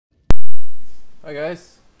Hi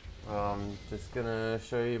guys, just gonna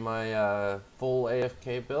show you my full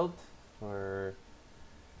AFK build for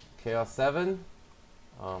Chaos 7.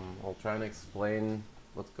 I'll try and explain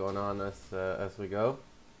what's going on as we go.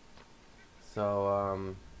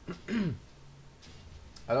 So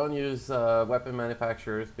I don't use weapon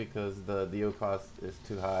manufacturers because the DO cost is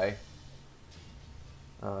too high.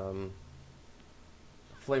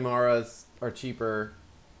 Flame auras are cheaper,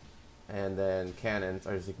 and then cannons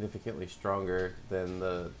are significantly stronger than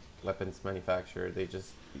the weapons manufacturer. You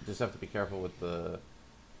just have to be careful with the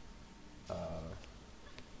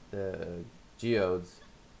geodes,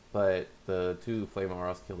 but the two flame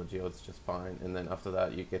auras kill the geodes just fine, and then after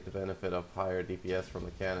that you get the benefit of higher DPS from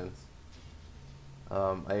the cannons.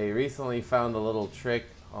 I recently found a little trick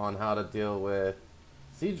on how to deal with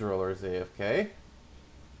siege rollers AFK.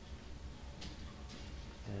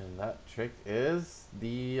 And that trick is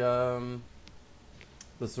the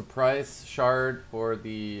surprise shard for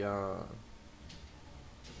the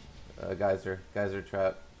geyser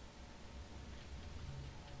trap,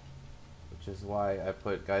 which is why I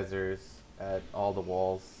put geysers at all the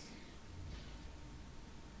walls.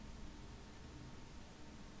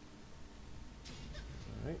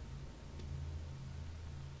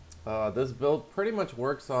 Alright. This build pretty much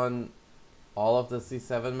works on all of the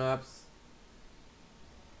C7 maps.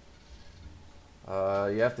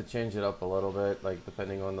 You have to change it up a little bit, like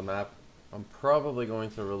depending on the map. I'm probably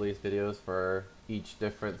going to release videos for each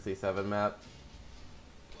different C7 map.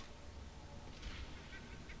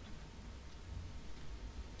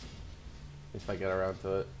 If I get around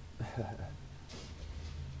to it.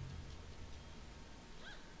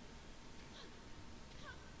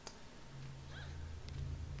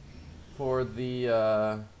 For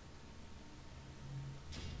the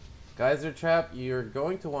geyser trap, you're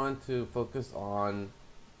going to want to focus on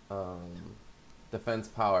defense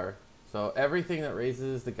power. So everything that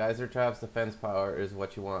raises the geyser trap's defense power is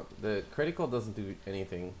what you want. The critical doesn't do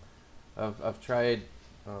anything. I've tried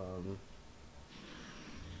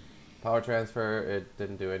power transfer, it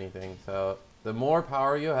didn't do anything. So the more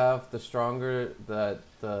power you have, the stronger that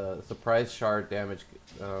the surprise shard damage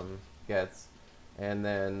gets, and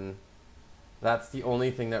then that's the only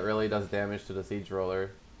thing that really does damage to the siege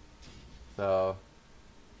roller. So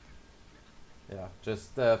yeah,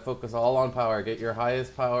 just focus all on power. Get your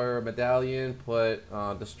highest power medallion, put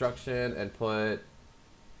destruction, and put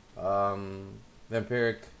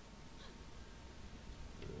vampiric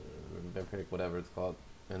whatever it's called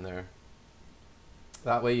in there.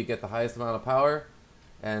 That way you get the highest amount of power,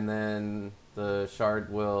 and then the shard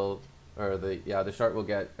will, the shard will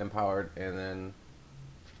get empowered, and then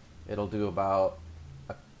it'll do about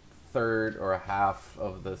a third or a half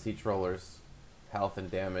of the siege roller's health and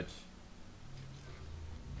damage.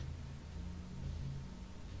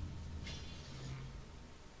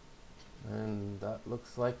 And that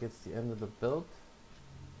looks like it's the end of the build.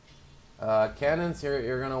 Cannons,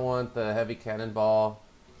 you're going to want the heavy cannonball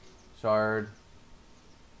shard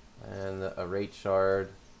and a rate shard,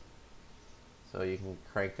 so you can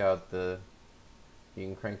crank out the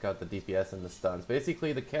DPS and the stuns.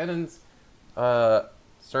 Basically, the cannons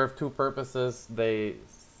serve two purposes. They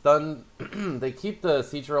stun they keep the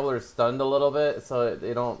siege rollers stunned a little bit so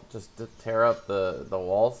they don't just tear up the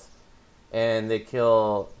walls, and they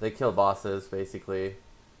kill bosses basically.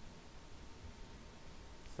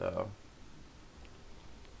 So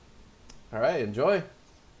all right, enjoy.